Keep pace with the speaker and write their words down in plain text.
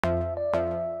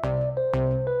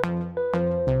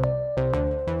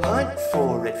Look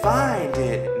for it, find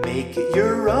it, make it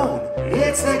your own.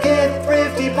 It's the Get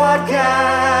Thrifty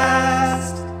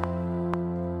Podcast.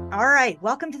 All right,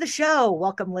 welcome to the show.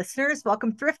 Welcome, listeners.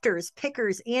 Welcome, thrifters,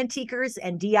 pickers, antiquers,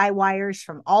 and DIYers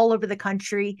from all over the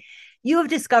country. You have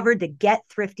discovered the Get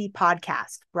Thrifty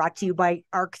Podcast, brought to you by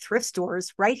ARC Thrift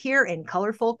Stores right here in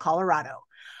colorful Colorado.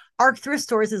 ARC Thrift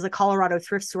Stores is a Colorado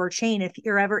thrift store chain. If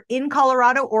you're ever in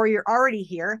Colorado or you're already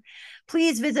here,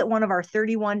 please visit one of our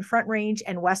 31 Front Range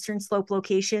and Western Slope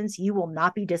locations. You will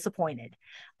not be disappointed.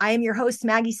 I am your host,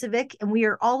 Maggie Scivicque, and we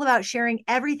are all about sharing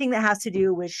everything that has to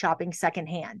do with shopping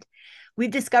secondhand. We've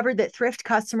discovered that thrift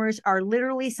customers are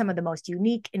literally some of the most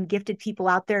unique and gifted people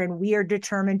out there, and we are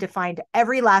determined to find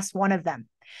every last one of them.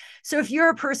 So if you're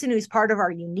a person who's part of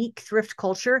our unique thrift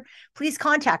culture, please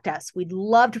contact us. We'd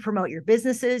love to promote your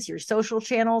businesses, your social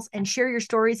channels, and share your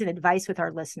stories and advice with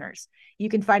our listeners. You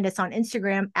can find us on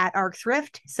Instagram at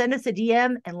ArcThrift. Send us a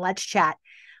DM and let's chat.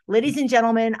 Ladies and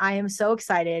gentlemen, I am so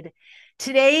excited.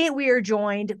 Today, we are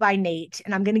joined by Nate,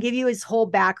 and I'm going to give you his whole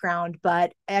background,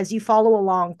 but as you follow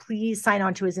along, please sign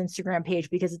on to his Instagram page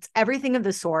because it's everything of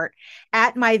the sort.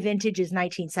 At My Vintage is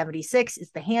 1976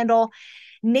 is the handle.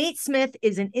 Nate Smith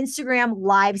is an Instagram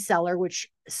live seller, which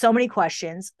so many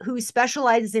questions, who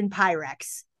specializes in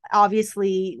Pyrex.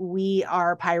 Obviously, we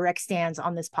are Pyrex stands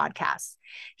on this podcast.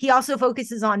 He also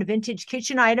focuses on vintage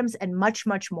kitchen items and much,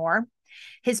 much more.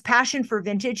 His passion for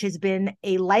vintage has been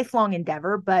a lifelong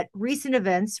endeavor, but recent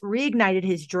events reignited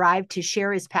his drive to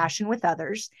share his passion with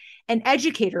others. An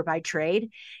educator by trade,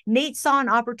 Nate saw an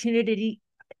opportunity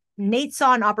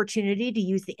to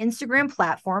use the Instagram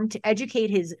platform to educate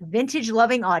his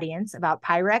vintage-loving audience about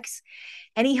Pyrex,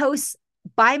 and he hosts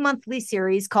bi-monthly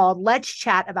series called Let's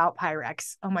Chat About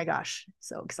Pyrex. Oh my gosh,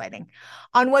 so exciting.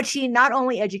 On which he not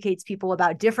only educates people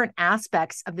about different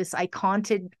aspects of this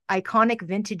iconic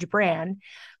vintage brand,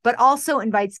 but also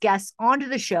invites guests onto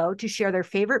the show to share their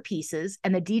favorite pieces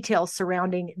and the details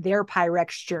surrounding their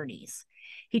Pyrex journeys.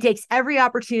 He takes every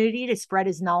opportunity to spread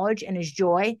his knowledge and his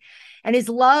joy and his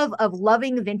love of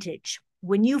loving vintage.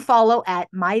 When you follow at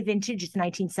My Vintage is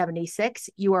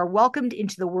 1976, you are welcomed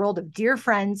into the world of dear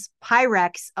friends,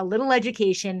 Pyrex, a little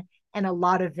education, and a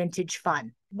lot of vintage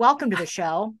fun. Welcome to the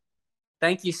show.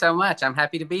 Thank you so much. I'm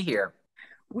happy to be here.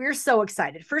 We're so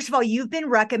excited. First of all, you've been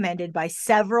recommended by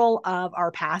several of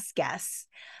our past guests.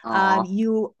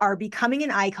 You are becoming an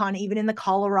icon even in the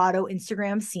Colorado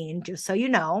Instagram scene, just so you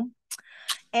know.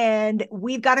 And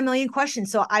we've got a million questions.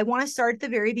 So I want to start at the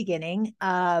very beginning.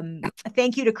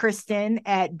 Thank you to Kristen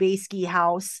at Baski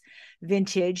House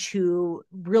Vintage, who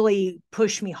really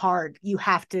pushed me hard. You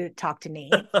have to talk to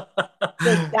Nate. So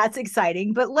that's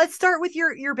exciting. But let's start with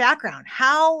your background.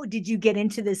 How did you get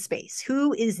into this space?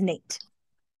 Who is Nate?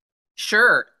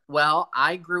 Sure. Well,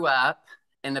 I grew up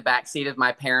in the backseat of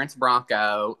my parents'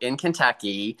 Bronco in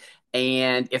Kentucky.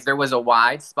 And if there was a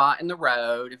wide spot in the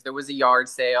road, if there was a yard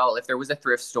sale, if there was a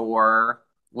thrift store,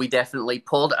 we definitely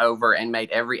pulled over and made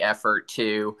every effort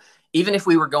to, even if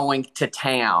we were going to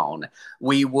town,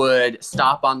 we would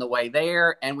stop on the way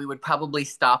there and we would probably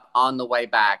stop on the way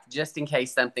back just in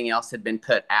case something else had been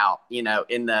put out, in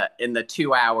the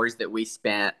 2 hours that we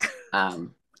spent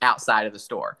outside of the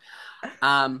store.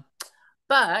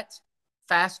 But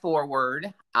fast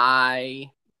forward,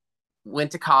 I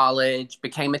went to college,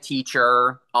 became a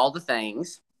teacher, all the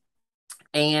things,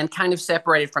 and kind of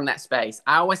separated from that space.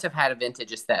 I always have had a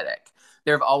vintage aesthetic.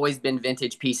 There have always been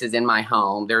vintage pieces in my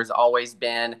home. There's always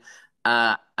been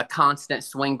a constant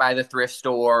swing by the thrift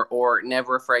store or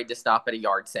never afraid to stop at a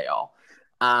yard sale.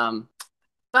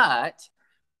 But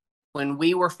when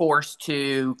we were forced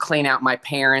to clean out my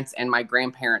parents' and my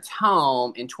grandparents'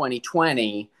 home in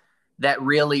 2020, that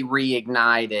really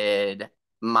reignited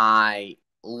my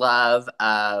love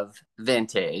of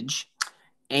vintage,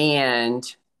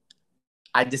 and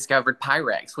I discovered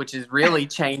Pyrex, which has really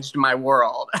changed my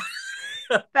world.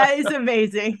 That is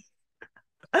amazing.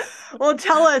 Well,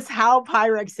 tell us how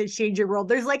Pyrex has changed your world.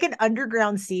 There's like an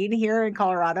underground scene here in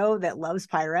Colorado that loves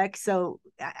Pyrex, so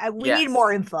we need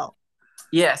more info.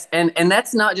 Yes, and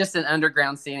that's not just an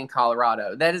underground scene in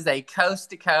Colorado. That is a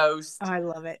coast to coast. Oh, I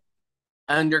love it.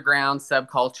 Underground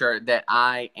subculture that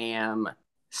I am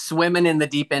swimming in the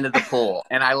deep end of the pool,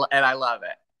 and I love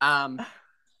it.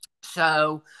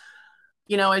 So,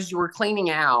 as you were cleaning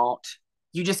out,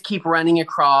 you just keep running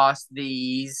across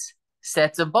these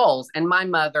sets of bowls. And my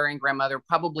mother and grandmother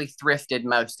probably thrifted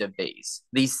most of these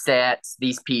sets,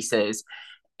 these pieces.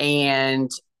 And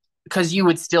because you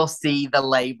would still see the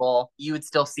label, you would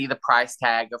still see the price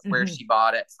tag of where she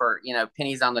bought it for,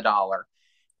 pennies on the dollar.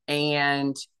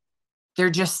 And they're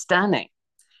just stunning.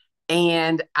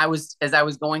 And as I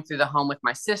was going through the home with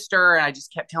my sister, and I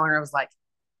just kept telling her, I was like,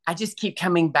 I just keep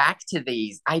coming back to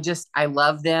these. I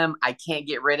love them. I can't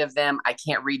get rid of them. I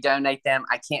can't redonate them.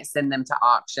 I can't send them to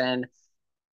auction.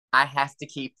 I have to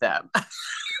keep them.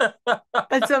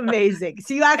 That's amazing.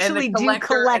 So you actually do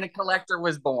collect. And a collector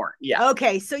was born. Yeah.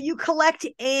 Okay. So you collect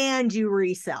and you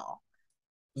resell.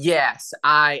 Yes.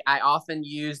 I often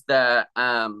use the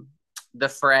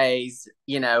phrase,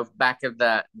 back of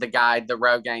the guide, the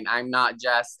Rogaine, I'm not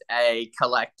just a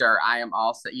collector. I am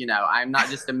also, I'm not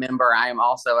just a member. I am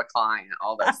also a client,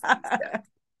 all those things. Yeah.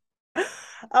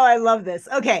 Oh, I love this.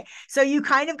 Okay. So you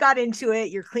kind of got into it.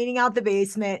 You're cleaning out the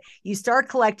basement. You start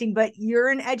collecting, but you're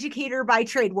an educator by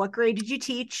trade. What grade did you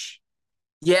teach?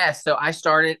 Yeah, so I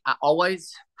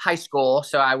always high school.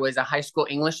 So I was a high school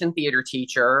English and theater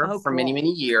teacher for many, many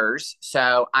years.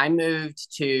 So I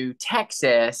moved to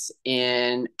Texas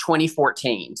in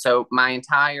 2014. So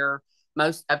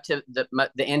most up to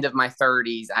the end of my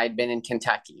 30s, I had been in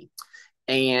Kentucky.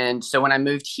 And so when I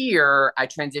moved here, I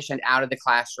transitioned out of the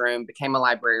classroom, became a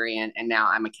librarian, and now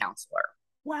I'm a counselor.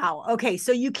 Wow. Okay.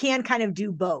 So you can kind of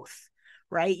do both,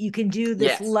 right? You can do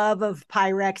this Yes. love of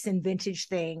Pyrex and vintage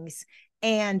things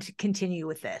and continue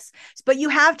with this. But you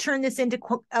have turned this into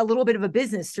a little bit of a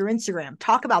business through Instagram.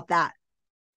 Talk about that.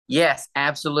 Yes,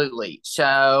 absolutely.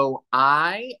 So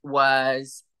I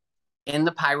was in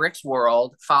the Pyrex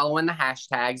world, following the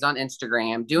hashtags on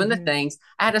Instagram, doing the things.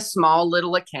 I had a small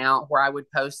little account where I would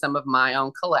post some of my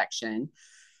own collection.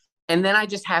 And then I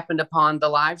just happened upon the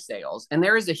live sales. And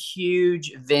there is a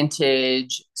huge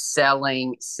vintage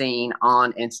selling scene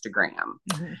on Instagram.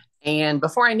 And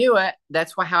before I knew it,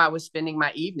 that's how I was spending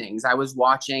my evenings. I was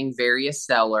watching various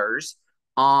sellers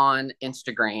on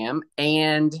Instagram.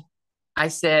 And I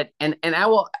said, and I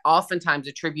will oftentimes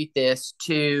attribute this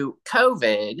to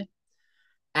COVID.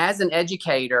 As an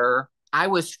educator, I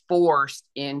was forced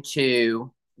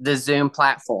into the Zoom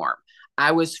platform.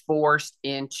 I was forced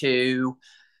into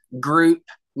group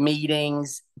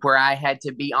meetings where I had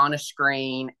to be on a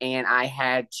screen and I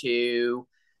had to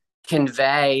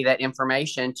convey that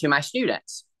information to my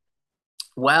students.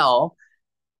 Well,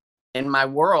 in my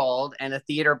world and a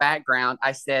theater background,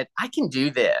 I said, I can do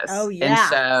this. Oh, yeah. And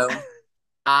so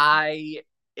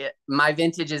my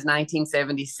vintage is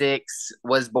 1976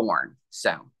 was born.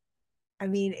 So, I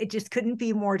mean, it just couldn't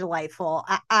be more delightful.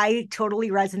 I totally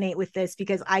resonate with this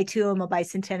because I too am a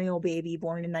bicentennial baby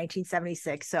born in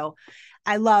 1976. So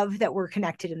I love that we're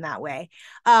connected in that way.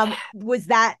 Was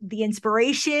that the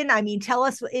inspiration? I mean, tell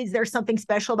us, is there something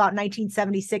special about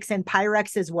 1976 and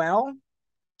Pyrex as well?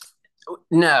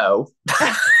 No.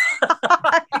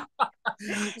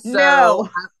 No.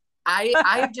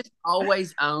 I've just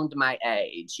always owned my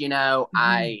age.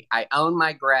 I own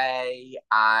my gray.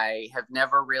 I have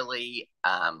never really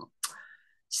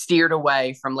steered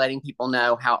away from letting people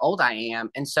know how old I am.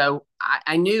 And so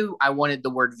I knew I wanted the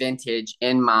word vintage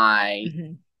in my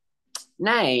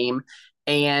name.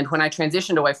 And when I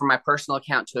transitioned away from my personal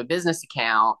account to a business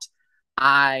account,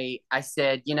 I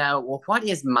said, well, what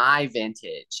is my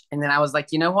vintage? And then I was like,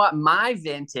 you know what? My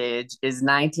vintage is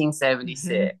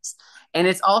 1976. And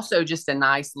it's also just a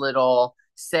nice little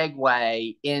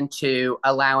segue into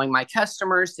allowing my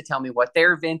customers to tell me what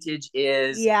their vintage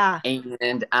is. Yeah.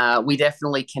 And we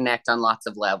definitely connect on lots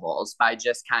of levels by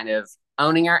just kind of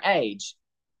owning our age.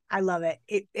 I love it.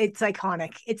 It's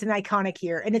iconic. It's an iconic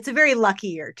year. And it's a very lucky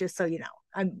year, just so you know.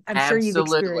 I'm sure you've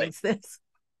experienced this.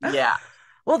 Yeah.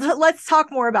 Well, let's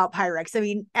talk more about Pyrex. I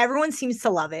mean, everyone seems to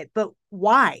love it, but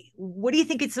why? What do you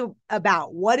think it's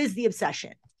about? What is the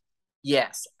obsession?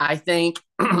 Yes, I think,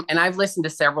 and I've listened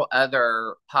to several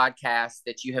other podcasts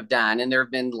that you have done, and there have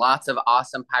been lots of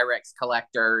awesome Pyrex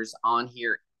collectors on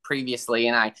here previously,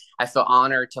 and I feel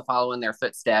honored to follow in their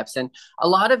footsteps. And a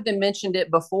lot of them mentioned it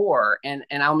before, and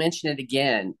I'll mention it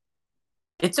again.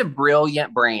 It's a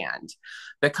brilliant brand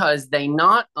because they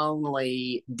not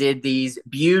only did these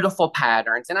beautiful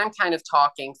patterns, and I'm kind of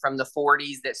talking from the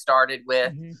 40s that started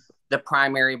with the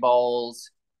primary bowls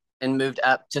and moved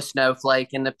up to snowflake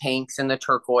and the pinks and the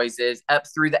turquoises up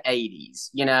through the 80s,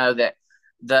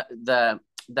 that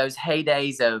those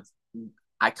heydays of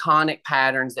iconic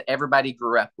patterns that everybody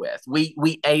grew up with.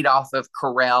 We ate off of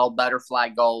Corel butterfly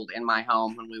gold in my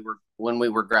home when we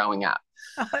were growing up.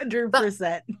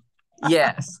 100%.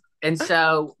 Yes. And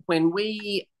so when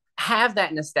we have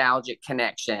that nostalgic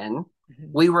connection,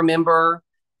 we remember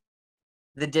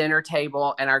the dinner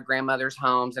table and our grandmother's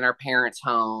homes and our parents'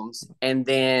 homes, and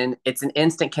then it's an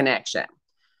instant connection.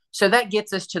 So that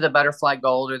gets us to the butterfly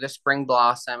gold or the spring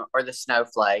blossom or the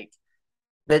snowflake.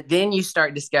 But then you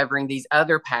start discovering these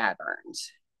other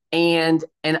patterns And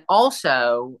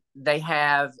also they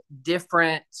have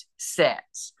different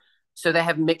sets. So they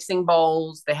have mixing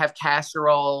bowls, they have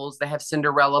casseroles, they have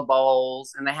Cinderella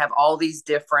bowls, and they have all these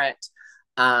different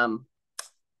um,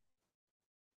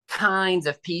 kinds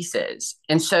of pieces.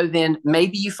 And so then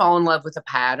maybe you fall in love with a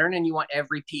pattern and you want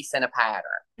every piece in a pattern.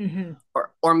 Mm-hmm.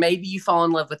 Or maybe you fall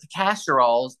in love with the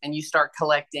casseroles and you start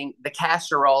collecting the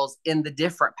casseroles in the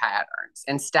different patterns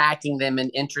and stacking them in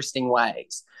interesting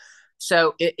ways.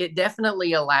 So it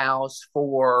definitely allows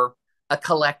for a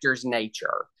collector's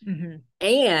nature. Mm-hmm.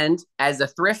 And as a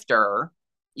thrifter,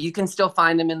 you can still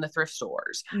find them in the thrift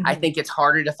stores. Mm-hmm. I think it's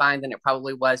harder to find than it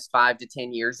probably was 5 to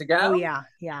 10 years ago. Oh, yeah.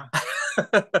 Yeah.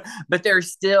 But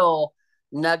there's still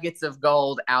nuggets of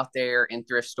gold out there in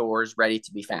thrift stores ready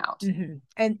to be found. Mm-hmm.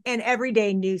 And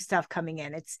everyday new stuff coming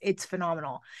in. It's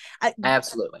phenomenal.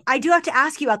 Absolutely. I do have to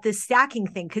ask you about this stacking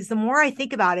thing, because the more I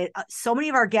think about it, so many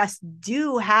of our guests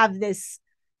do have this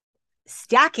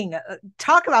stacking.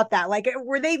 Talk about that. Like,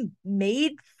 were they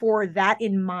made for that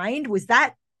in mind? Was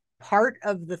that part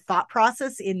of the thought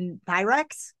process in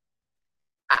Pyrex?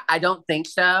 I don't think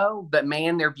so, but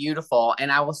man, they're beautiful.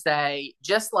 And I will say,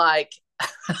 just like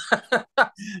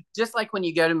when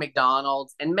you go to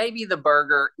McDonald's and maybe the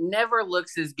burger never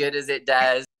looks as good as it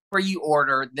does where you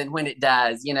order than when it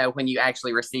does, when you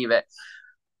actually receive it.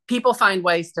 People find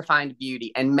ways to find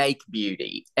beauty and make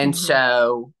beauty. And Mm-hmm.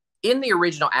 so in the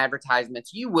original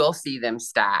advertisements, you will see them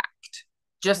stacked,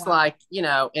 just Wow. like,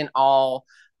 in all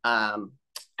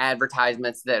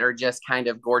advertisements that are just kind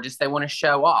of gorgeous. They want to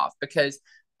show off, because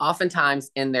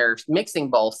oftentimes in their mixing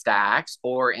bowl stacks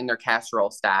or in their casserole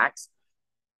stacks,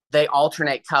 they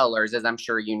alternate colors, as I'm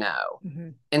sure you know. Mm-hmm.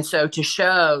 And so to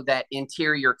show that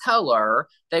interior color,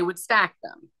 they would stack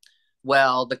them.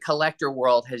 Well, the collector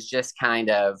world has just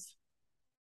kind of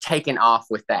taken off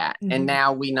with that. Mm-hmm. And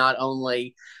now we not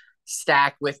only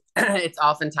stack with, it's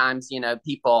oftentimes,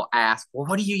 people ask, well,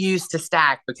 what do you use to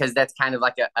stack? Because that's kind of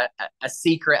like a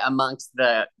secret amongst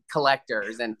the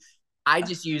collectors. And I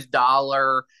just use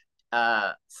dollar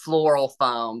floral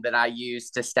foam that I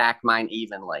use to stack mine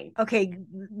evenly. Okay.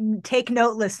 Take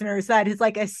note, listeners. That is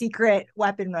like a secret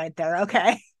weapon right there.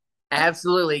 Okay.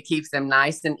 Absolutely. It keeps them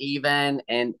nice and even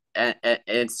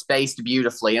and spaced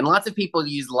beautifully. And lots of people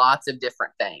use lots of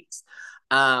different things.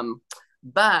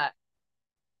 But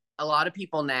a lot of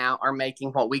people now are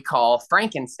making what we call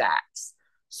Frankenstacks.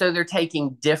 So they're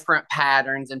taking different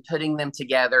patterns and putting them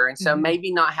together. And so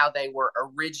maybe not how they were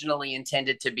originally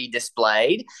intended to be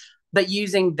displayed, but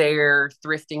using their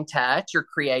thrifting touch or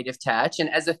creative touch. And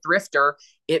as a thrifter,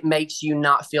 it makes you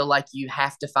not feel like you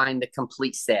have to find the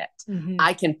complete set. Mm-hmm.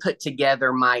 I can put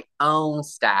together my own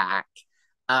stack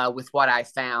with what I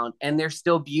found, and there's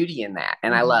still beauty in that.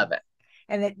 And I love it.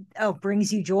 And it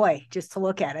brings you joy just to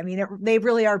look at. I mean, they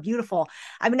really are beautiful.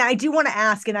 I mean, I do want to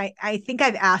ask, and I think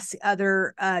I've asked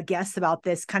other guests about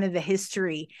this, kind of the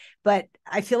history, but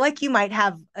I feel like you might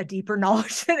have a deeper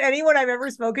knowledge than anyone I've ever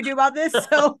spoken to about this.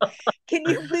 So can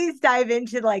you please dive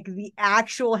into like the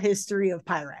actual history of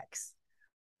Pyrex?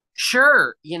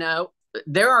 Sure.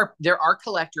 There are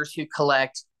collectors who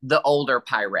collect the older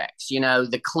Pyrex,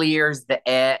 the clears, the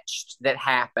etched that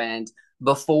happened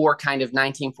before kind of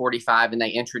 1945, and they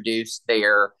introduced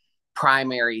their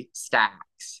primary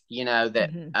stacks,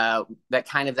 that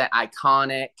kind of that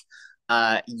iconic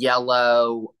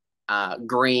yellow,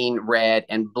 green, red,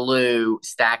 and blue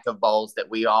stack of bowls that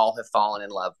we all have fallen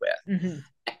in love with. Mm-hmm.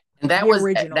 And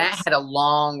that had a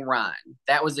long run.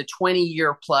 That was a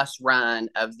 20-year plus run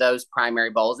of those primary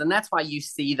bowls. And that's why you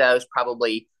see those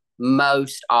probably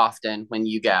most often when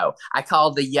you go. I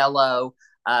call the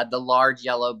large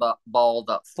yellow bowl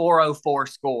the 404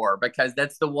 score, because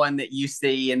that's the one that you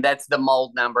see, and that's the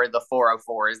mold number. The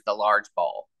 404 is the large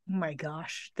bowl. Oh my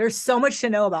gosh, there's so much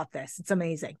to know about this. It's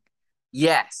amazing.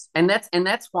 Yes, and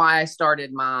that's why I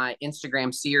started my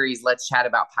Instagram series, Let's Chat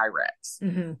About Pyrex.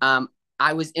 Mm-hmm.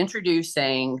 I was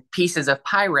introducing pieces of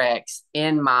Pyrex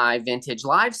in my vintage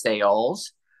live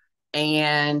sales,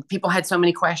 and people had so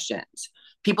many questions.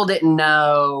 People didn't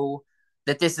know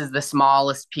that this is the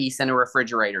smallest piece in a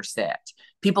refrigerator set.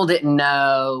 People didn't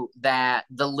know that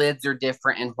the lids are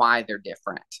different and why they're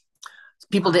different.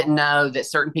 People didn't know that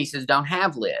certain pieces don't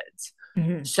have lids.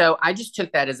 Mm-hmm. So I just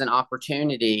took that as an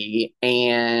opportunity,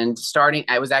 and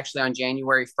I was actually on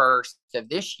January 1st of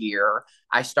this year,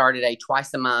 I started a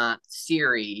twice a month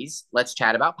series, Let's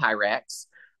Chat About Pyrex.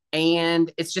 And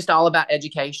it's just all about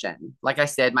education. Like I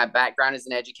said, my background is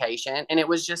in education, and it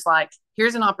was just like,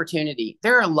 here's an opportunity.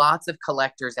 There are lots of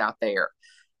collectors out there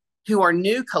who are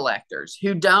new collectors,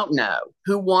 who don't know,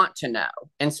 who want to know.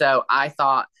 And so I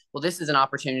thought, well, this is an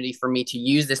opportunity for me to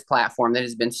use this platform that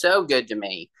has been so good to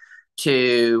me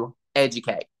to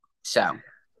educate. So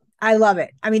I love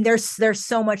it. I mean, there's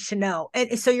so much to know.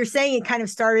 And so you're saying it kind of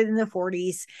started in the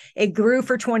 40s, it grew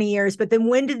for 20 years, but then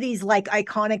when did these like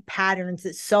iconic patterns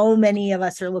that so many of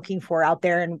us are looking for out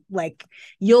there, and like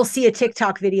you'll see a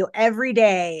TikTok video every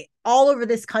day all over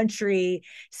this country,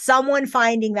 someone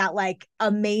finding that like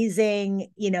amazing,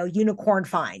 unicorn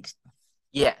find.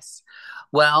 yes.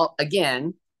 Well,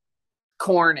 again,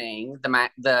 Corning,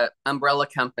 the umbrella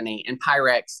company, and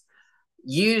Pyrex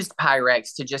used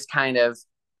Pyrex to just kind of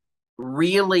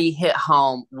really hit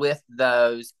home with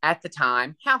those, at the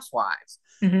time, housewives.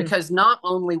 Mm-hmm. Because not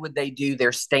only would they do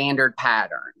their standard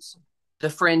patterns, the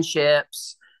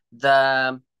friendships,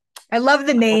 I love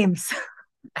the names.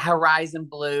 Horizon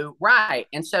Blue, right.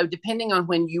 And so depending on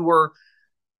when you were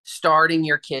starting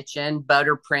your kitchen,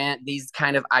 butter print, these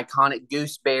kind of iconic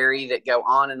gooseberry that go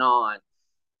on and on.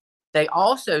 They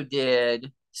also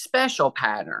did special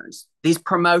patterns, these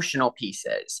promotional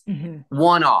pieces, mm-hmm.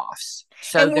 one-offs.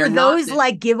 So and were those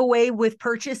like giveaway with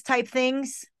purchase type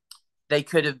things? They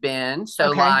could have been.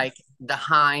 So like the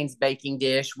Heinz baking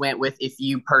dish went with if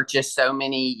you purchase so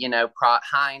many,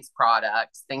 Heinz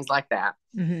products, things like that.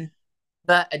 Mm-hmm.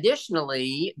 But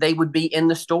additionally, they would be in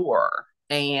the store.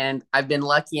 And I've been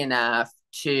lucky enough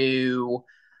to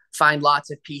find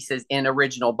lots of pieces in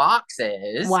original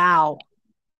boxes. Wow.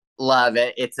 Love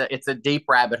it. It's a deep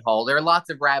rabbit hole. There are lots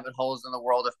of rabbit holes in the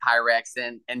world of Pyrex,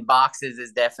 and boxes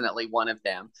is definitely one of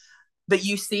them. But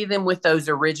you see them with those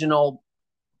original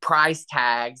price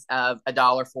tags of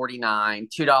 $1.49,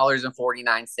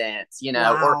 $2.49,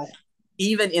 wow. Or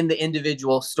even in the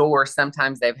individual store,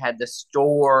 sometimes they've had the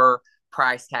store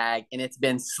price tag and it's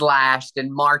been slashed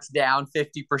and marked down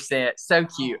 50%. So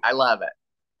cute. I love it.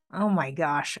 Oh my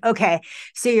gosh. Okay.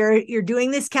 So you're doing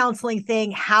this counseling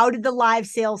thing. How did the live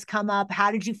sales come up?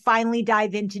 How did you finally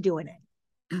dive into doing it?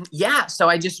 Yeah. So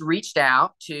I just reached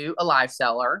out to a live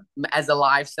seller. As a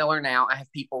live seller now, I have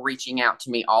people reaching out to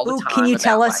me all the time. Can you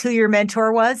tell us who your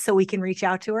mentor was so we can reach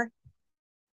out to her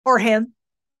or him?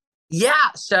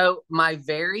 Yeah. So my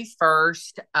very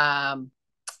first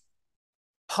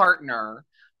partner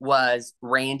was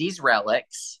Randy's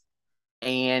Relics.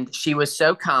 And she was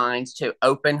so kind to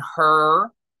open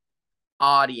her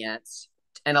audience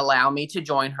and allow me to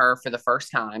join her for the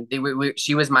first time.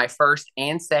 She was my first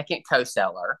and second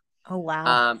co-seller. Oh,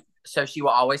 wow. So she will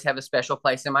always have a special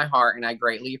place in my heart, and I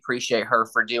greatly appreciate her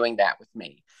for doing that with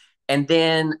me. And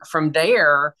then from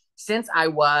there, since I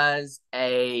was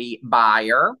a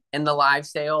buyer in the live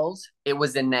sales, it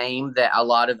was a name that a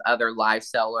lot of other live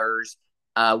sellers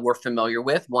were familiar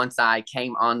with once I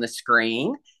came on the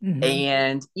screen. Mm-hmm.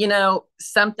 And,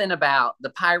 something about the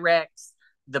Pyrex,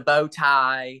 the bow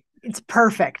tie. It's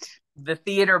perfect. The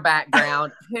theater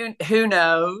background, who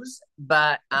knows?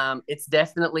 But it's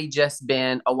definitely just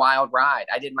been a wild ride.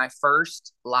 I did my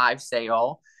first live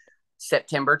sale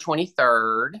September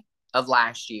 23rd of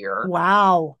last year.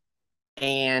 Wow.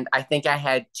 And I think I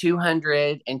had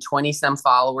 220 some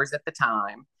followers at the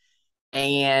time.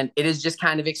 And it has just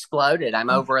kind of exploded. I'm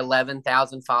over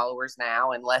 11,000 followers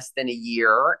now in less than a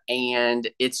year. And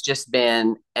it's just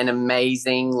been an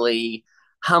amazingly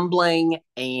humbling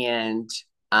and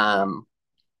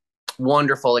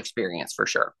wonderful experience for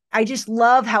sure. I just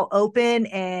love how open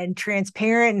and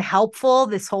transparent and helpful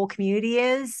this whole community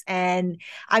is. And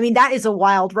I mean, that is a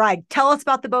wild ride. Tell us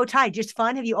about the bow tie. Just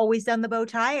fun? Have you always done the bow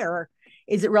tie, or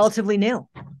is it relatively new?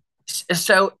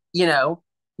 So,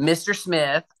 Mr.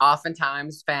 Smith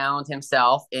oftentimes found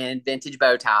himself in vintage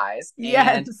bow ties.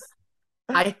 Yes.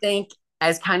 And I think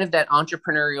as kind of that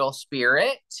entrepreneurial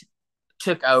spirit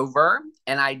took over,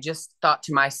 and I just thought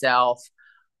to myself,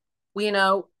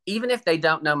 well, even if they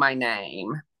don't know my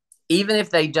name, even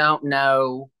if they don't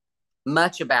know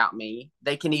much about me,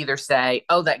 they can either say,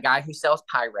 oh, that guy who sells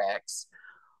Pyrex,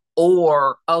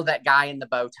 or, oh, that guy in the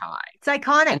bow tie. It's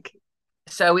iconic. And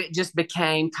so it just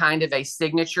became kind of a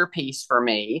signature piece for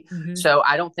me. Mm-hmm. So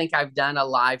I don't think I've done a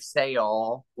live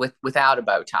sale without a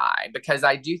bow tie, because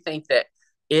I do think that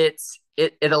it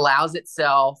allows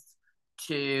itself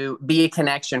to be a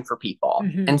connection for people.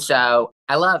 Mm-hmm. And so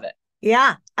I love it.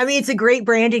 Yeah. I mean, it's a great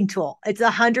branding tool. It's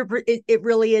 100%. It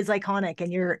really is iconic,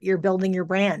 and you're building your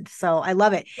brand. So I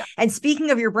love it. Yeah. And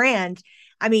speaking of your brand,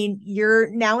 I mean, you're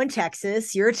now in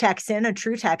Texas. You're a Texan, a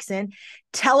true Texan.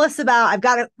 Tell us about,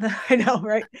 I know,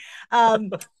 right?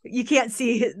 You can't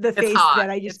see the face that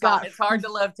I just got. It's hard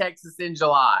to love Texas in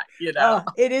July, Oh,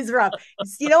 it is rough.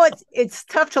 It's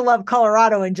tough to love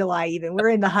Colorado in July even. We're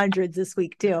in the hundreds this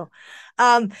week too.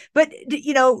 But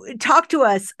talk to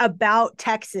us about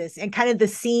Texas and kind of the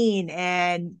scene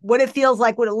and what it feels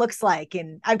like, what it looks like.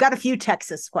 And I've got a few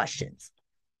Texas questions.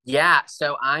 Yeah,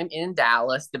 so I'm in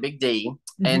Dallas, the big D.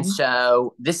 And Hmm.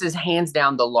 so this is hands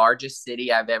down the largest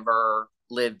city I've ever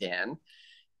lived in.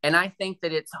 And I think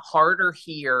that it's harder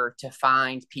here to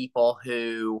find people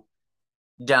who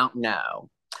don't know.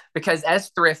 Because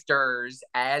as thrifters,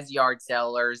 as yard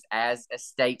sellers, as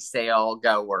estate sale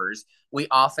goers, we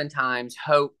oftentimes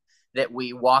hope that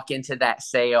we walk into that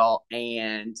sale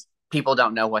and people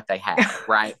don't know what they have,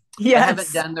 right? They haven't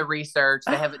Yes. done the research,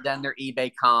 they haven't done their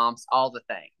eBay comps, all the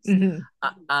things.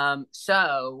 Hmm.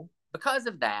 So because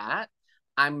of that,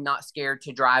 I'm not scared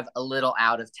to drive a little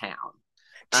out of town.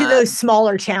 To Uh, those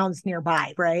smaller towns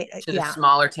nearby, right? to the Yeah,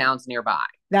 smaller towns nearby.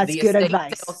 that's The good estate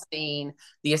advice. sale scene,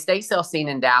 the estate sale scene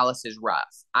in Dallas is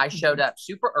rough. I showed Mhm. up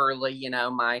super early.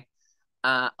 My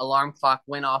alarm clock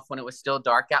went off when it was still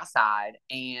dark outside,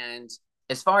 and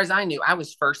as far as I knew, I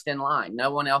was first in line.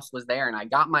 No one else was there, and I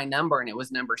got my number, and it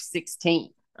was number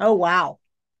 16. Oh, wow.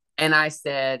 And I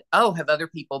said, "Oh, have other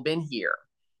people been here?"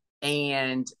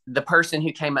 And the person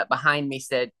who came up behind me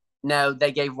said, "No,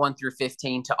 they gave 1 through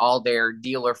 15 to all their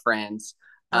dealer friends."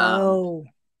 Um, Oh,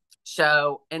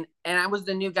 and I was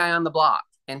the new guy on the block.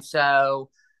 And so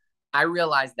I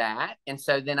realized that. And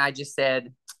so then I just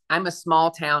said, I'm a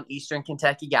small town Eastern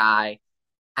Kentucky guy.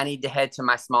 I need to head to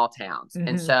my small towns.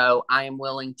 And hmm. so I am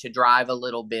willing to drive a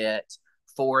little bit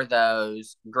for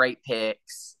those great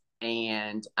picks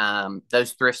and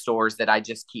those thrift stores that I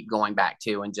just keep going back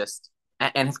to and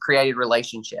have created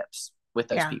relationships with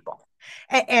those Yeah. people.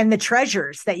 And the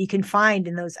treasures that you can find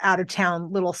in those out of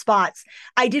town little spots.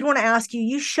 I did want to ask you,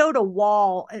 you showed a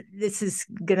wall. This is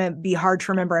going to be hard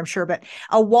to remember, I'm sure, but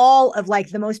a wall of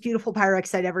like the most beautiful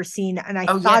Pyrex I'd ever seen. And I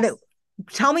Oh, thought yes.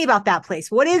 tell me about that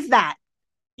place. What is that?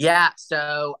 Yeah,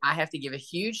 so I have to give a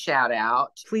huge shout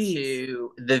out Please.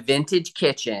 to the Vintage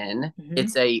Kitchen. Hmm.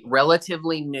 It's a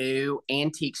relatively new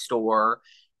antique store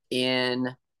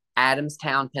in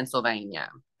Adamstown, Pennsylvania.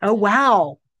 Oh,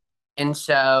 wow. And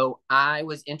so I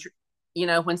was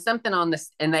when something on this,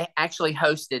 and they actually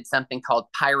hosted something called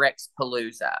Pyrex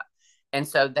Palooza. And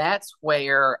so that's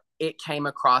where it came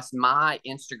across my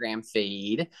Instagram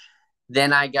feed.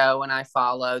 Then I go and I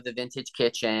follow the Vintage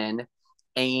Kitchen,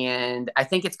 and I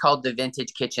think it's called the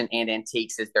Vintage Kitchen and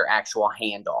Antiques is their actual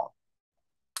handle.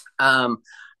 Um,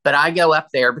 but I go up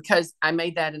there because I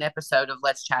made that an episode of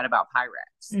Let's Chat About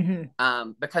Pyrex.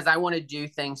 Hmm. Because I want to do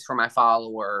things for my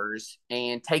followers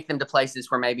and take them to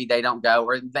places where maybe they don't go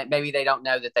or maybe they don't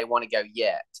know that they want to go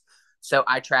yet. So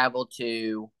I traveled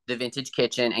to the Vintage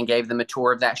Kitchen and gave them a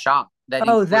tour of that shop that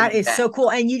Oh, that included is that. so cool.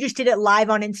 And you just did it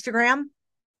live on Instagram?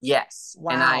 Yes.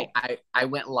 And Wow. I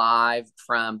went live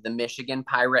from the Michigan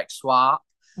Pyrex swap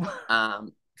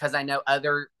because I know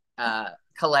other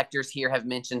collectors here have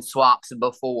mentioned swaps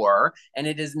before. And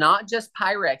it is not just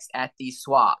Pyrex at these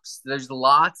swaps. There's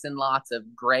lots and lots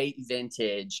of great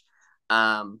vintage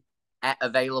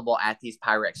available at these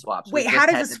Pyrex swaps. We Wait, how just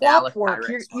does a had the swap Dallas work? Pyrex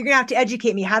You're swap. gonna have to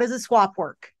educate me. How does a swap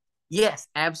work? Yes,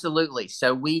 absolutely.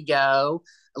 So we go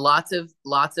lots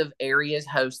of areas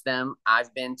host them.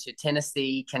 I've been to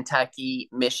Tennessee, Kentucky,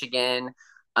 Michigan.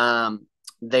 Um,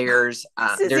 This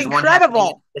is there's one happening in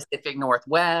incredible. the Pacific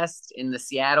Northwest in the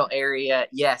Seattle area.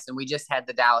 Yes, and we just had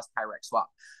the Dallas Pyrex swap.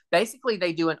 Basically,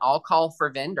 they do an all call for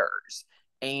vendors,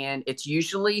 and it's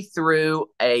usually through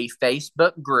a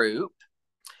Facebook group,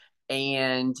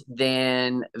 and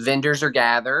then vendors are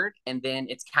gathered, and then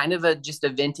it's kind of just a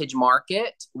vintage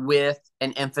market with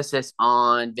an emphasis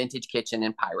on Vintage Kitchen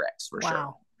and Pyrex for sure.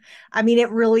 Wow. I mean,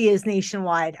 it really is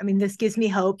nationwide. I mean, this gives me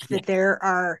hope that there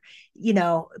are,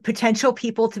 potential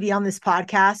people to be on this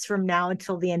podcast from now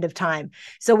until the end of time.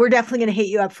 So we're definitely going to hit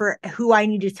you up for who I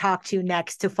need to talk to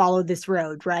next to follow this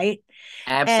road, right?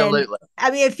 And Absolutely.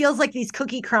 I mean, it feels like these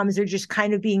cookie crumbs are just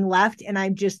kind of being left, and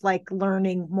I'm just like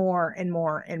learning more and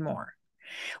more and more.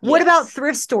 What about Yes.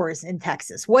 thrift stores in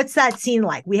Texas? What's that scene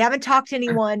like? We haven't talked to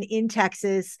anyone in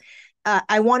Texas.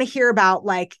 I want to hear about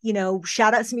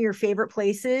shout out some of your favorite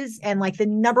places and like the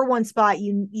number one spot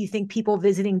you think people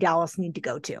visiting Dallas need to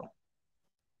go to.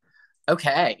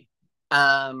 Okay.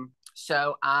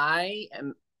 So I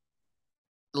am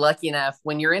lucky enough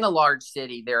when you're in a large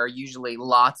city, there are usually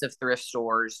lots of thrift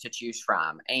stores to choose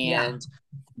from. Yeah. And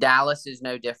Dallas is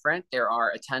no different. There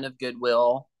are a ton of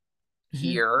Goodwill Mhm.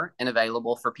 here and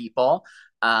available for people.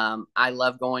 I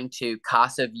love going to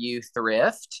Casa View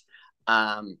Thrift.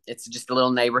 It's just a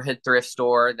little neighborhood thrift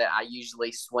store that I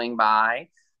usually swing by.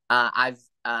 I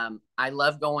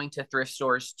love going to thrift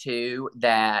stores too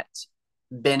that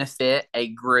benefit a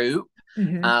group.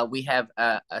 Mhm. We have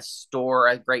a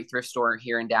great thrift store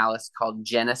here in Dallas called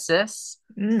Genesis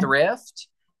Mm. Thrift,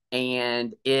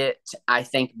 and it I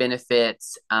think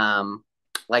benefits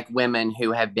like women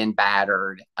who have been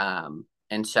battered.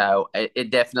 And so it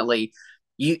definitely,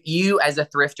 you as a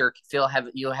thrifter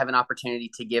you'll have an opportunity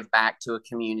to give back to a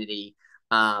community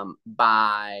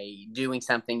by doing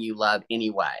something you love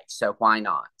anyway. So why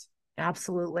not?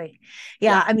 Absolutely.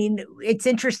 Yeah. I mean, it's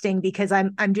interesting because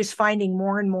I'm just finding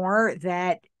more and more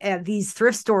that these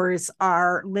thrift stores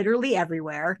are literally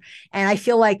everywhere. And I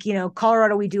feel like,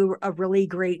 Colorado, we do a really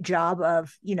great job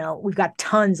of, we've got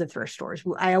tons of thrift stores.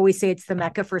 I always say it's the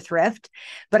Mecca for thrift,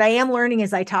 but I am learning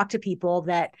as I talk to people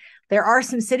that there are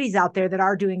some cities out there that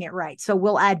are doing it right. So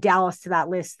we'll add Dallas to that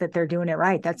list that they're doing it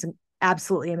right. That's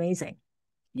absolutely amazing.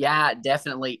 Yeah,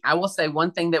 definitely. I will say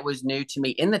one thing that was new to me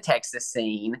in the Texas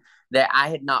scene that I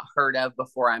had not heard of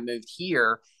before I moved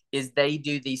here is they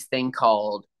do these thing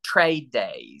called trade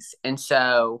days. And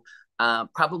so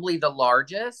probably the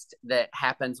largest that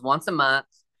happens once a month,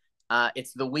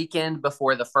 it's the weekend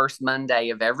before the first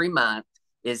Monday of every month,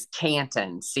 is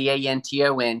Canton,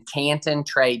 Canton, Canton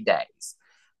Trade Days.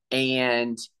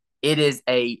 And it is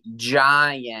a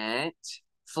giant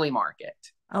flea market.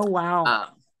 Oh, wow.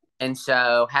 And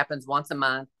so happens once a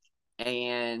month,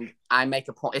 and I make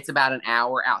a point. It's about an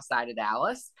hour outside of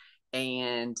Dallas,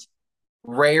 and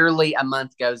rarely a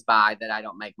month goes by that I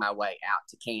don't make my way out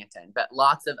to Canton. But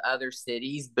lots of other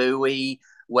cities, Bowie,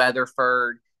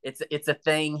 Weatherford, it's a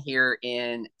thing here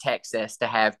in Texas to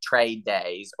have trade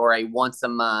days or a once a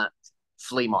month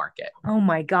flea market. Oh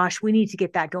my gosh, we need to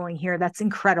get that going here. That's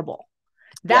incredible.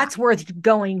 That's worth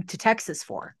going to Texas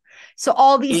for. So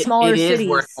all these smaller cities. It is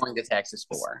worth going to Texas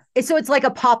for. So it's like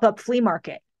a pop-up flea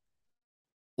market.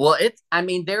 Well,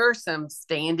 there are some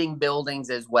standing buildings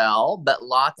as well, but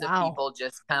lots of people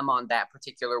just come on that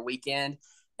particular weekend.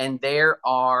 And there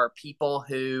are people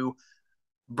who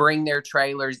bring their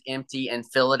trailers empty and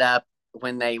fill it up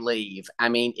when they leave. I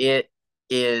mean, it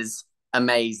is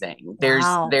amazing.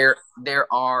 Wow.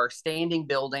 There are standing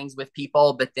buildings with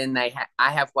people, but then I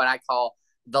have what I call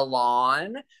the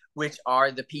lawn, which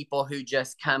are the people who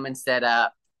just come and set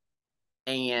up,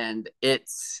 and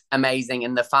it's amazing.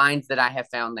 And the finds that I have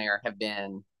found there have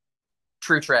been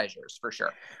true treasures for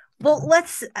sure. Well,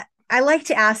 I like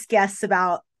to ask guests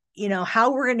about,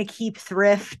 how we're going to keep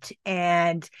thrift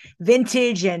and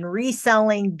vintage and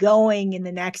reselling going in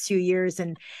the next few years,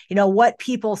 and, what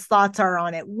people's thoughts are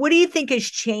on it. What do you think has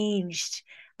changed?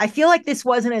 I feel like this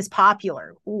wasn't as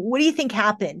popular. What do you think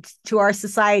happened to our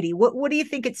society? What do you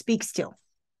think it speaks to?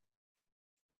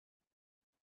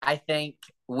 I think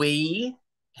we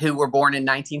who were born in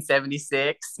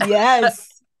 1976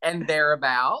 yes, and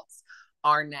thereabouts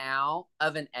are now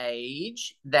of an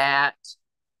age that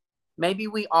maybe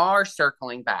we are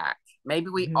circling back. Maybe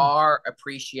we are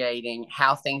appreciating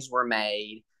how things were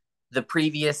made, the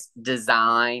previous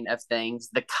design of things,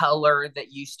 the color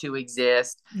that used to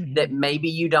exist that maybe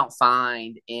you don't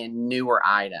find in newer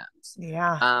items.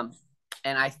 Yeah.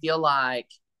 And I feel like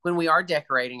when we are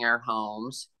decorating our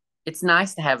homes, it's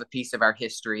nice to have a piece of our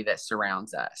history that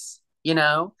surrounds us.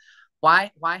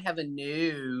 Why have a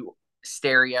new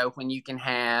stereo when you can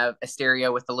have a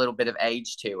stereo with a little bit of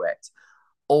age to it,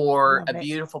 or a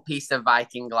beautiful piece of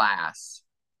Viking glass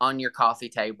on your coffee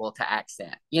table to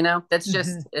accent? That's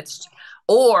just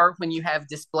or when you have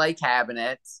display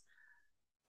cabinets,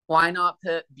 why not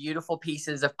put beautiful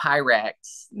pieces of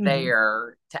Pyrex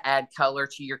there to add color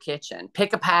to your kitchen?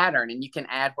 Pick a pattern and you can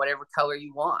add whatever color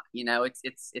you want.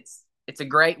 It's a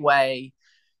great way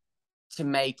to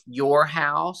make your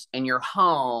house and your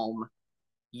home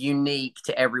unique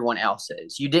to everyone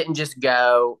else's. You didn't just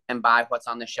go and buy what's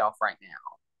on the shelf right now.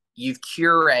 You've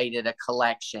curated a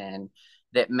collection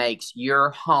that makes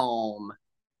your home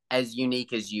as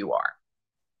unique as you are.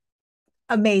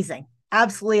 Amazing.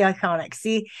 Absolutely iconic.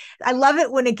 See, I love it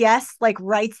when a guest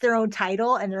writes their own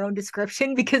title and their own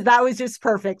description, because that was just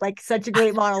perfect. Such a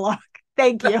great monologue.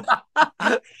 Thank you.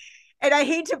 And I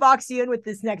hate to box you in with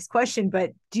this next question,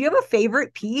 but do you have a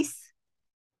favorite piece?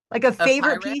 A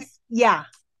favorite piece? Yeah.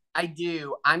 I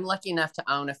do. I'm lucky enough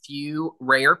to own a few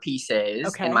rare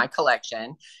pieces in my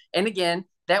collection. And again,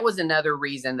 that was another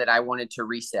reason that I wanted to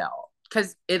resell,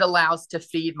 because it allows to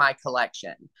feed my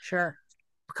collection. Sure.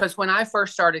 Because when I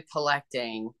first started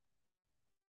collecting,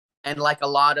 and like a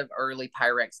lot of early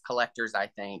Pyrex collectors, I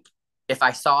think, if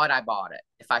I saw it, I bought it.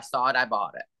 If I saw it, I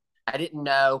bought it. I didn't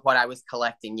know what I was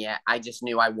collecting yet. I just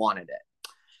knew I wanted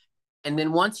it. And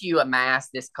then once you amass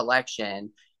this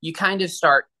collection, you kind of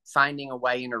start finding a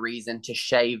way and a reason to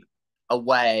shave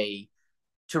away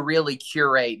to really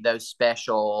curate those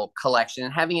special collections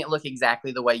and having it look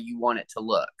exactly the way you want it to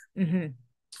look.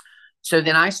 So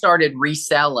then I started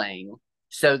reselling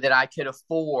so that I could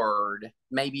afford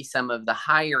maybe some of the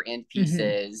higher end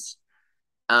pieces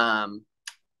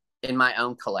in my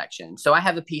own collection. So I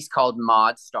have a piece called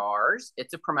Mod Stars.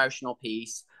 It's a promotional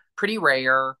piece, pretty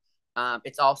rare.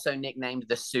 It's also nicknamed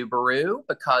the Subaru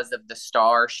because of the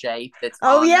star shape that's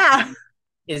on yeah. the piece,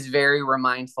 is very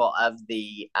remindful of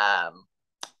the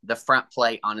front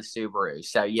plate on a Subaru.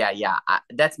 So yeah,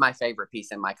 that's my favorite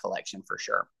piece in my collection for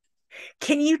sure.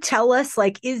 Can you tell us,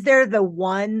 like, is there the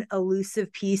one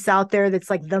elusive piece out there that's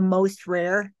like the most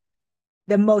rare,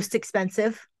 the most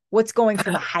expensive? What's going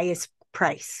for the highest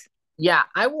price? Yeah,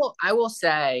 I will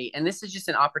say, and this is just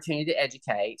an opportunity to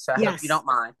educate, so I hope you don't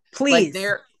mind. Please.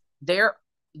 Like there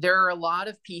are a lot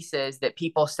of pieces that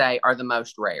people say are the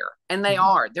most rare, and they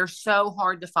are. They're so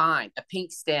hard to find. A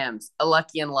pink stems, a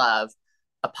Lucky in Love,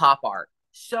 a pop art.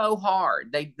 So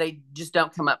hard. They just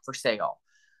don't come up for sale.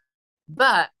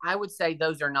 But I would say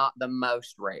those are not the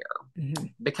most rare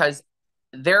because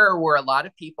there were a lot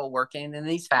of people working in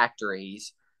these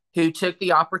factories who took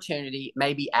the opportunity,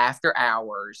 maybe after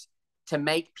hours, to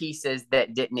make pieces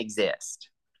that didn't exist.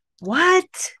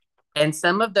 What? And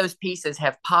some of those pieces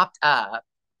have popped up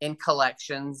in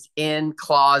collections, in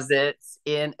closets,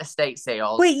 in estate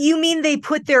sales. Wait, you mean they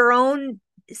put their own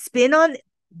spin on?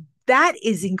 That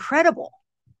is incredible.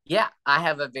 Yeah, I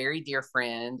have a very dear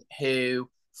friend who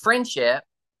friendship,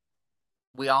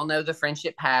 we all know the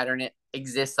friendship pattern. It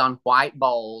exists on white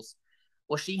bowls.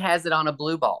 Well, she has it on a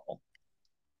blue bowl.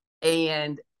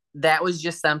 And that was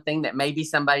just something that maybe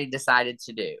somebody decided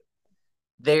to do.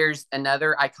 There's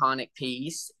another iconic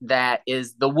piece that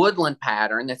is the woodland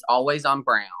pattern that's always on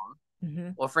brown.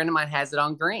 Well, a friend of mine has it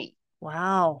on green.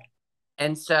 Wow.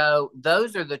 And so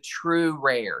those are the true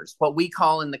rares, what we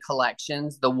call in the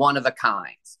collections, the one of a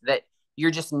kinds that you're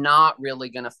just not really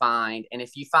going to find. And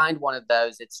if you find one of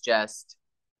those, it's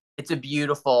a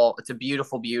beautiful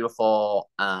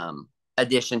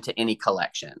addition to any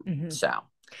collection. So,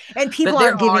 and people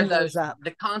aren't giving those up.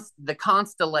 The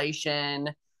constellation,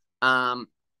 and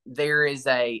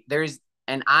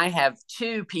I have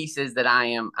two pieces that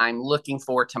I'm looking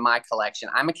for to my collection.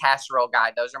 I'm a casserole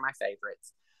guy. Those are my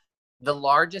favorites. The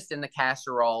largest in the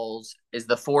casseroles is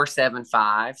the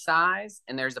 475 size,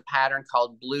 and there's a pattern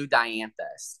called Blue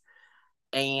Dianthus.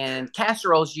 And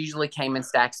casseroles usually came in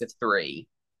stacks of 3.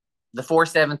 The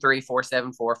 473,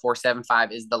 474,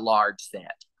 475 is the large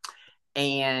set.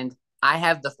 And I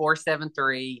have the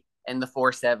 473 and the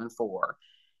 474.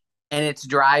 And it's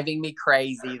driving me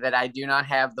crazy that I do not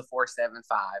have the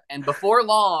 475. And before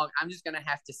long, I'm just going to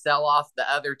have to sell off the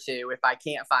other 2 if I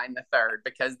can't find the third,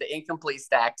 because the incomplete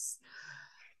stacks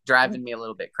driving me a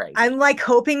little bit crazy. I'm like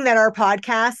hoping that our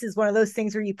podcast is one of those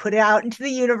things where you put it out into the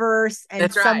universe and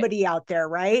That's somebody out there,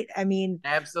 right? I mean,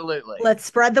 absolutely. Let's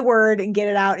spread the word and get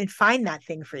it out and find that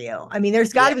thing for you. I mean,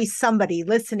 there's got to be somebody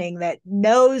listening that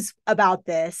knows about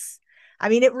this. I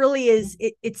mean, it really is.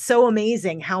 It's so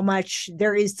amazing how much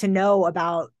there is to know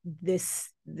about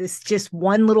this just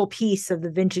one little piece of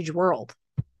the vintage world.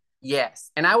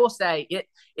 Yes. And I will say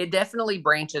it definitely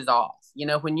branches off. You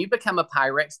know, when you become a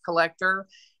Pyrex collector,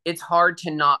 it's hard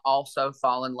to not also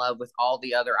fall in love with all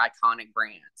the other iconic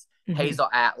brands. Hazel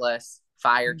Atlas,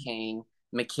 Fire King,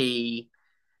 McKee.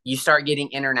 You start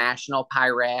getting international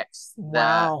Pyrex,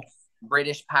 the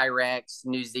British Pyrex,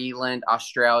 New Zealand,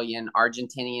 Australian,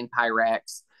 Argentinian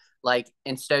Pyrex.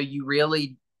 And so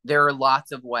there are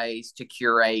lots of ways to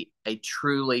curate a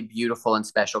truly beautiful and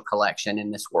special collection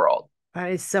in this world.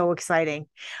 That is so exciting.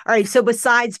 All right. So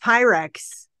besides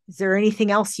Pyrex, is there anything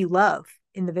else you love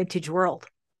in the vintage world?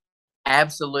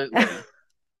 Absolutely.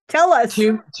 Tell us.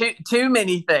 Too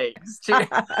many things.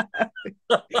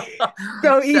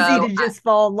 So easy to just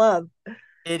fall in love.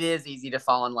 It is easy to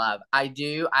fall in love. I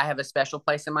have a special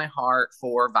place in my heart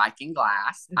for Viking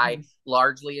glass. I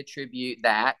largely attribute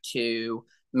that to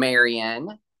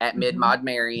Marion at Mid-Mod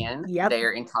Marion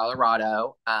there in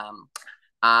Colorado. When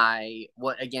I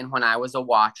was a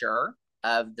watcher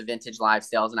of the vintage live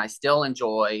sales, and I still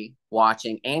enjoy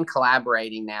watching and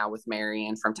collaborating now with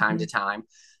Marion from time to time.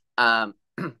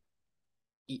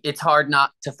 It's hard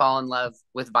not to fall in love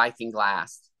with Viking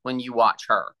glass when you watch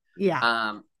her.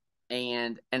 Yeah.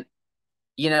 And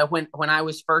you know, when I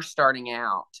was first starting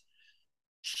out,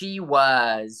 she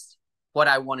was what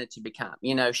I wanted to become.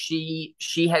 You know, she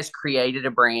has created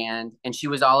a brand, and she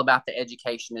was all about the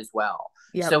education as well.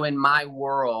 So in my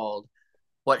world,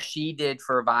 what she did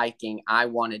for Viking, I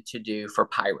wanted to do for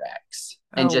Pyrex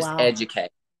and educate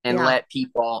and let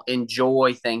people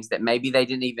enjoy things that maybe they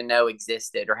didn't even know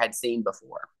existed or had seen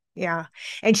before. Yeah.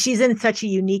 And she's in such a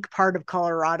unique part of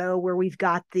Colorado where we've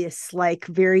got this like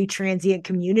very transient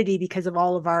community because of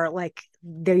all of our like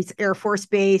there's Air Force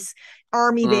Base,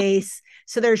 Army Mm, base.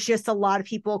 So there's just a lot of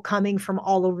people coming from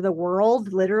all over the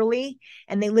world, literally,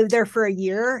 and they live there for a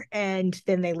year and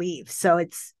then they leave. So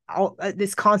it's all,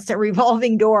 this constant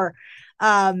revolving door.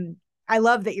 Um, I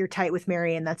love that you're tight with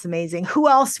Marion. That's amazing. Who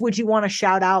else would you want to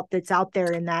shout out that's out there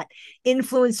in that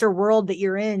influencer world that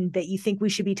you're in that you think we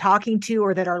should be talking to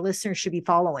or that our listeners should be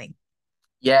following?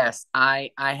 yes,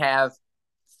 I have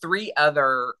three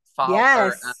other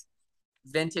Yes.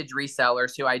 vintage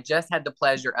resellers who I just had the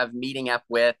pleasure of meeting up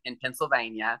with in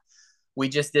Pennsylvania. We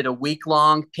just did a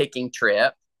week-long picking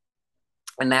trip,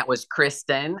 and that was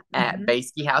Kristen at Mm-hmm.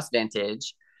 Baskey House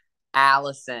Vintage,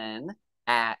 Allison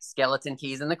at Skeleton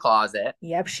Keys in the Closet,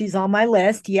 Yep. She's on my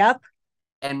list. Yep.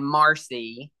 and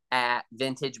Marcy at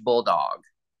Vintage Bulldog.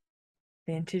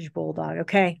 Vintage Bulldog.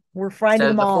 Okay. We're finding So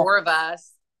them the all. four of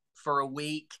us for a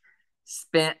week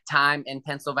spent time in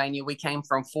Pennsylvania. We came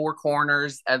from four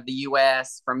corners of the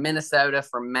US, from Minnesota,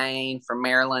 from Maine, from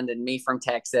Maryland, and me from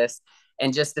Texas,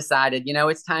 and just decided,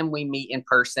 it's time we meet in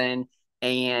person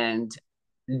and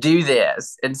do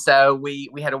this. And so we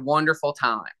had a wonderful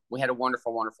time. We had a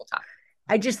wonderful, wonderful time.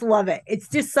 I just love it. It's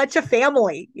just such a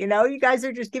family. You guys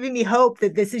are just giving me hope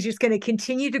that this is just going to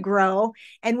continue to grow.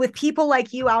 And with people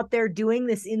like you out there doing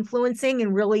this influencing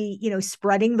and really,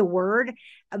 spreading the word,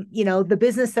 the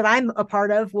business that I'm a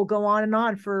part of will go on and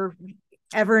on for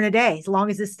ever and a day, as long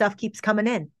as this stuff keeps coming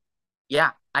in. Yeah,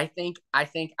 I think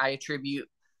I attribute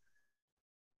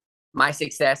my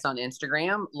success on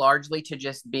Instagram largely to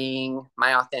just being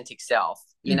my authentic self.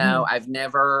 Mm-hmm. I've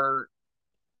never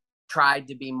tried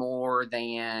to be more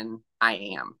than I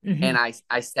am. Mm-hmm. And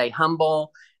I stay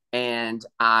humble and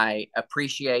I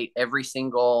appreciate every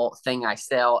single thing I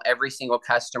sell, every single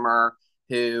customer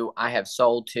who I have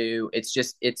sold to.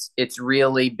 It's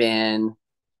really been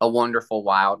a wonderful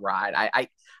wild ride.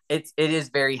 It is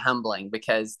very humbling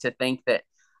because to think that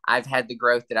I've had the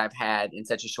growth that I've had in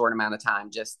such a short amount of time,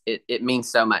 it means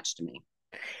so much to me.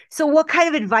 So, what kind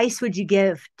of advice would you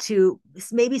give to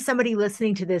maybe somebody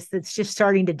listening to this that's just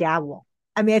starting to dabble?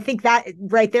 I mean, I think that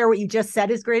right there, what you just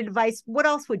said is great advice. What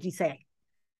else would you say?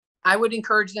 I would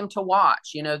encourage them to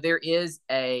watch. There is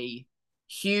a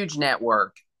huge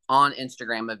network on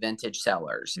Instagram of vintage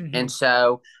sellers. Mm-hmm. And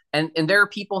so, and there are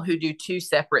people who do two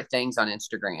separate things on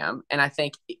Instagram. And I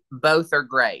think both are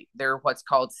great. They're what's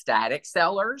called static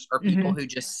sellers, or people Mm-hmm. who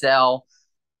just sell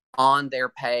on their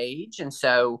page. And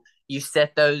so you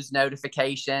set those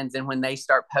notifications, and when they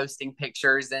start posting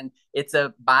pictures and it's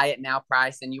a buy it now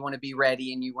price and you want to be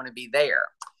ready and you want to be there.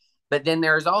 But then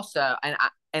there's also, and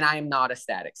I am not a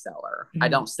static seller. I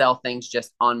Mm-hmm. don't sell things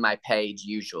just on my page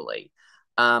usually.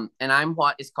 And I'm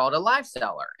what is called a live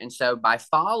seller. And so by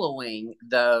following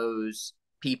those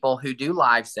people who do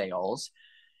live sales,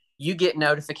 you get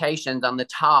notifications on the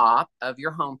top of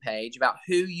your homepage about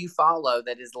who you follow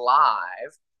that is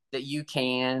live that you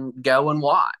can go and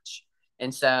watch.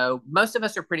 And so most of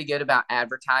us are pretty good about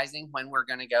advertising when we're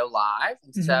going to go live.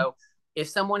 And Mm-hmm. so if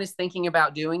someone is thinking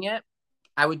about doing it,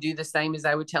 I would do the same as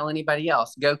I would tell anybody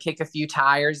else. Go kick a few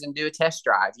tires and do a test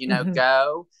drive. Mm-hmm.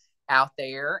 Go out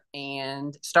there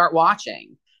and start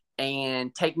watching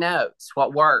and take notes.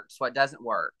 What works, what doesn't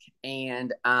work.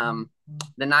 And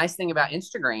the nice thing about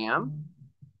Instagram,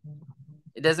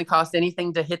 it doesn't cost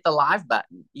anything to hit the live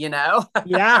button,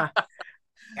 Yeah.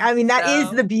 I mean, that is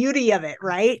the So, beauty of it,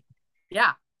 right?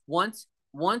 yeah, once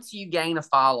you gain a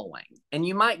following, and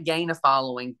you might gain a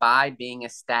following by being a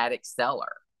static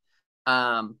seller,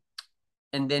 um,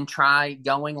 and then try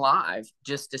going live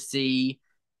just to see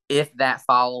if that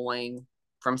following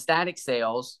from static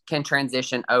sales can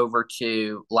transition over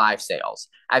to live sales.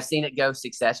 I've seen it go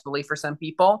successfully for some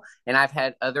people, and I've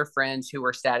had other friends who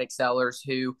were static sellers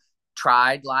who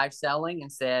tried live selling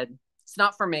and said, it's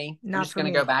not for me. I'm Not just for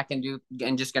going to go me. back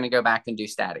and just going to go back and do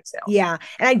static sales. Yeah.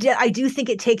 And I do think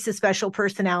it takes a special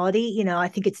personality. I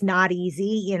think it's not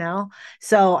easy.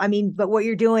 So, I mean, but what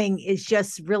you're doing is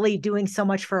just really doing so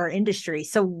much for our industry.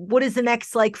 So, what does the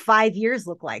next like 5 years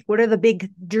look like? What are the big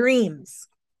dreams?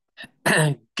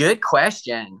 Good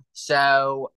question.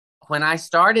 So when I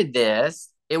started this,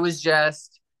 it was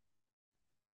just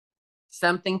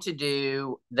something to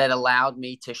do that allowed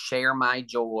me to share my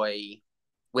joy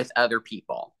with other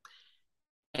people.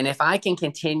 And if I can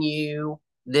continue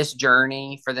this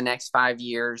journey for the next 5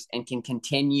 years and can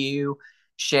continue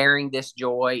sharing this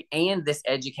joy and this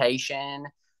education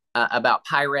about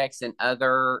Pyrex and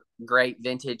other great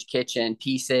vintage kitchen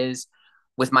pieces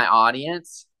with my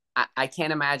audience, I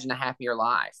can't imagine a happier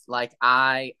life. Like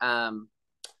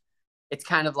it's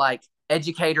kind of like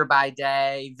educator by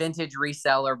day, vintage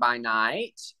reseller by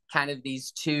night, kind of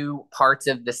these two parts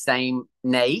of the same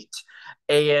Nate.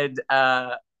 And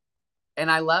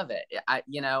I love it.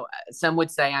 Some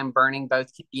would say I'm burning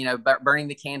burning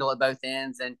the candle at both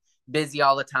ends and busy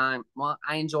all the time. Well,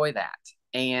 I enjoy that.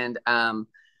 And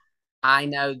I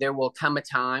know there will come a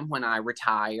time when I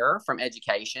retire from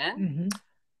education. Mm-hmm.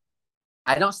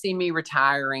 I don't see me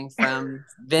retiring from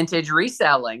vintage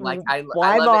reselling. Like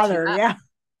why I love bother? it too much. Yeah.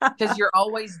 Because you're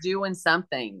always doing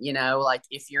something, like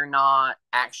if you're not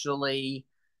actually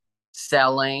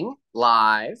selling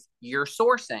live, you're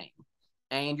sourcing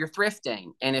and you're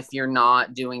thrifting. And if you're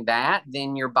not doing that,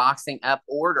 then you're boxing up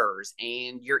orders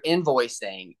and you're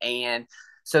invoicing. And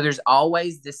so there's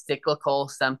always this cyclical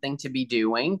something to be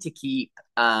doing to keep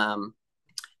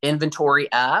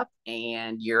inventory up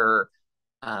and your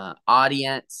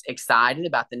audience excited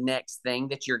about the next thing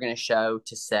that you're going to show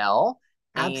to sell.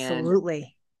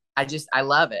 Absolutely. And I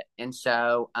love it. And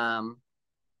so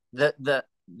the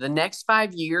next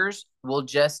 5 years will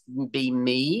just be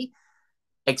me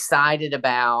excited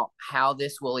about how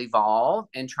this will evolve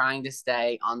and trying to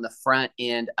stay on the front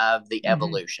end of the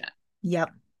evolution. Yep.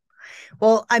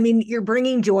 Well, I mean, you're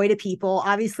bringing joy to people.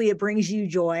 Obviously, it brings you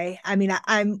joy. I mean,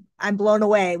 I'm blown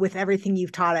away with everything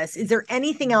you've taught us. Is there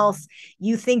anything else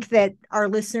you think that our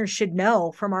listeners should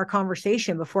know from our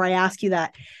conversation before I ask you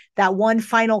that one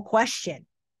final question?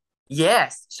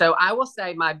 Yes. So I will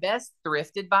say my best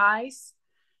thrift advice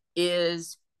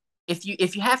is if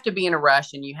you have to be in a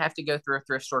rush and you have to go through a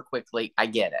thrift store quickly, I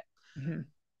get it. Mm-hmm.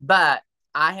 But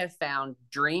I have found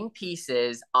dream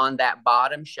pieces on that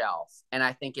bottom shelf. And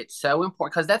I think it's so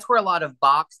important because that's where a lot of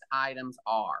boxed items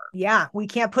are. Yeah. We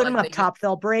can't put them up top.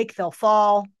 They'll break, they'll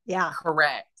fall. Yeah.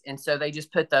 Correct. And so they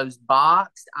just put those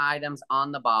boxed items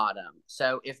on the bottom.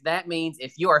 So if that means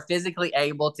if you are physically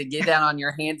able to get down on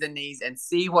your hands and knees and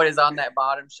see what is on that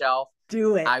bottom shelf,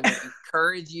 do it. I would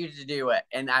encourage you to do it.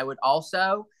 And I would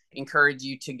also encourage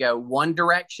you to go one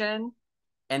direction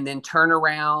and then turn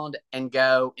around and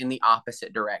go in the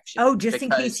opposite direction. Oh, just in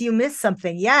case you miss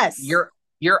something. Yes.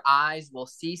 Your eyes will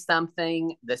see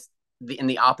something in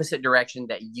the opposite direction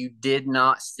that you did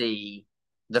not see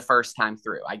the first time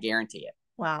through. I guarantee it.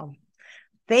 Wow.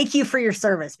 Thank you for your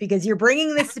service because you're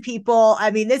bringing this to people.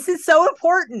 I mean, this is so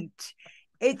important.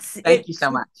 Thank you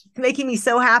so much. It's making me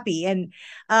so happy. And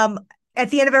at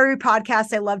the end of every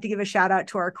podcast, I love to give a shout out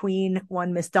to our queen,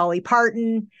 one Miss Dolly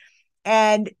Parton.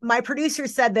 And my producer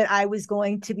said that I was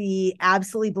going to be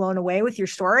absolutely blown away with your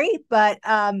story, but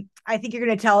I think you're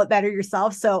going to tell it better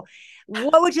yourself. So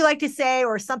what would you like to say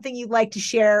or something you'd like to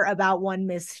share about one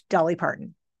Miss Dolly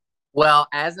Parton? Well,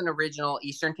 as an original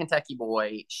Eastern Kentucky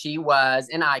boy, she was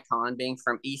an icon being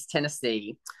from East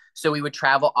Tennessee. So we would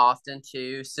travel often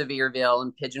to Sevierville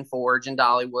and Pigeon Forge and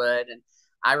Dollywood. And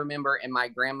I remember in my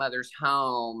grandmother's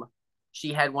home,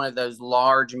 she had one of those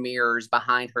large mirrors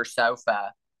behind her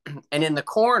sofa. And in the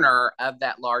corner of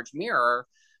that large mirror,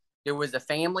 there was a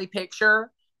family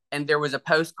picture and there was a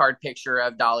postcard picture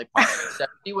of Dolly Parton. So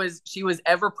she was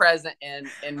ever present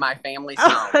in my family's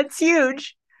home. That's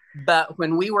huge. But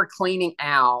when we were cleaning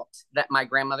out my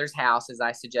grandmother's house, as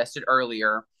I suggested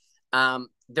earlier,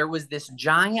 there was this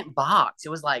giant box. It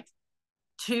was like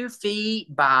 2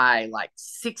 feet by like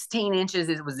 16 inches.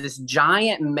 It was this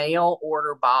giant mail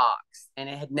order box and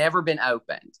it had never been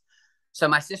opened. So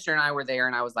my sister and I were there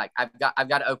and I was like, I've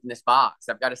got to open this box.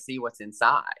 I've got to see what's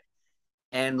inside.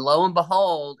 And lo and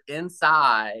behold,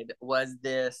 inside was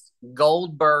this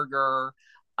Goldberger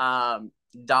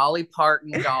Dolly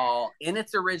Parton doll in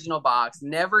its original box,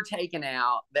 never taken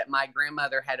out, that my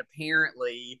grandmother had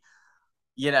apparently,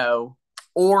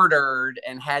 ordered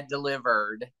and had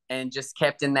delivered and just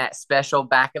kept in that special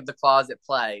back of the closet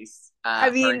place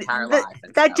her entire life.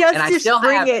 That just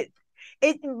bring it.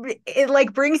 It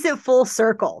like brings it full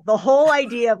circle. The whole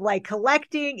idea of like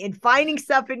collecting and finding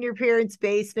stuff in your parents'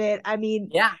 basement. I mean,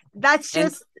 yeah, that's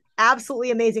just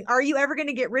absolutely amazing. Are you ever going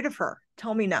to get rid of her?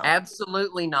 Tell me no.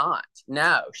 Absolutely not.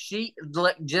 No, she,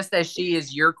 just as she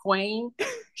is your queen,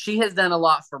 she has done a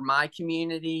lot for my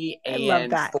community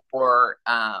and for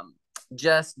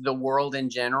just the world in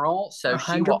general. So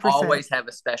 100%. She will always have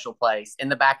a special place in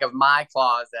the back of my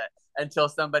closet until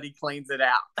somebody cleans it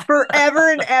out.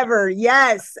 Forever and ever.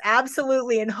 Yes,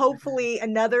 absolutely. And hopefully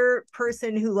another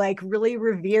person who like really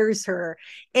reveres her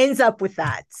ends up with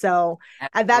that. So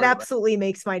that absolutely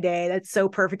makes my day. That's so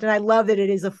perfect. And I love that it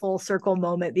is a full circle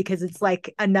moment because it's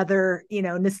like another,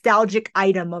 nostalgic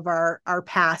item of our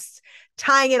past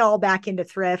tying it all back into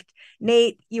thrift.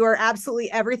 Nate, you are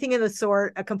absolutely everything of the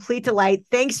sort, a complete delight.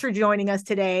 Thanks for joining us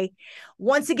today.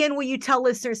 Once again, will you tell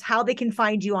listeners how they can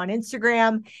find you on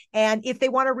Instagram? And if they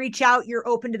want to reach out, you're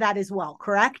open to that as well,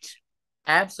 correct?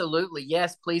 Absolutely.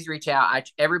 Yes, please reach out.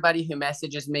 Everybody who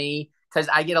messages me, because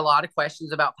I get a lot of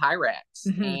questions about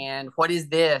Pyrex and what is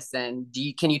this? And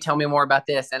can you tell me more about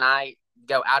this? And I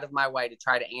go out of my way to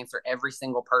try to answer every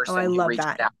single person who reaches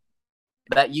out.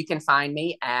 But you can find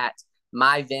me at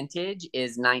My Vintage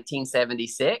is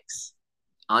 1976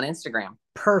 on Instagram.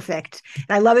 Perfect.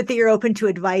 And I love it that you're open to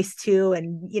advice too,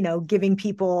 and, giving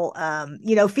people,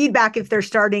 feedback if they're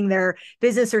starting their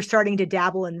business or starting to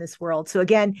dabble in this world. So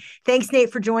again, thanks,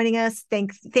 Nate, for joining us.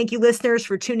 Thank you, listeners,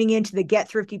 for tuning in to the Get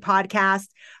Thrifty podcast.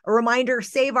 A reminder,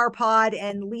 save our pod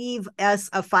and leave us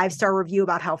a 5-star review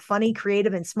about how funny,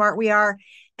 creative, and smart we are.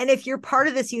 And if you're part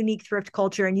of this unique thrift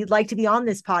culture and you'd like to be on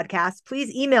this podcast,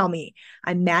 please email me.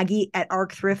 I'm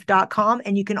Maggie@arcthrift.com.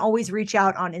 And you can always reach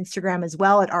out on Instagram as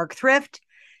well at arcthrift.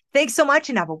 Thanks so much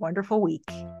and have a wonderful week.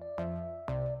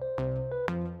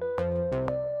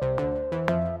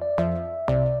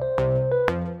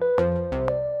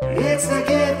 It's the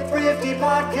Get Thrifty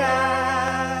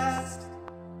Podcast.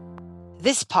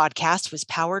 This podcast was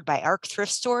powered by Arc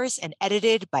Thrift Stores and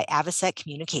edited by Avocet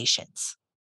Communications.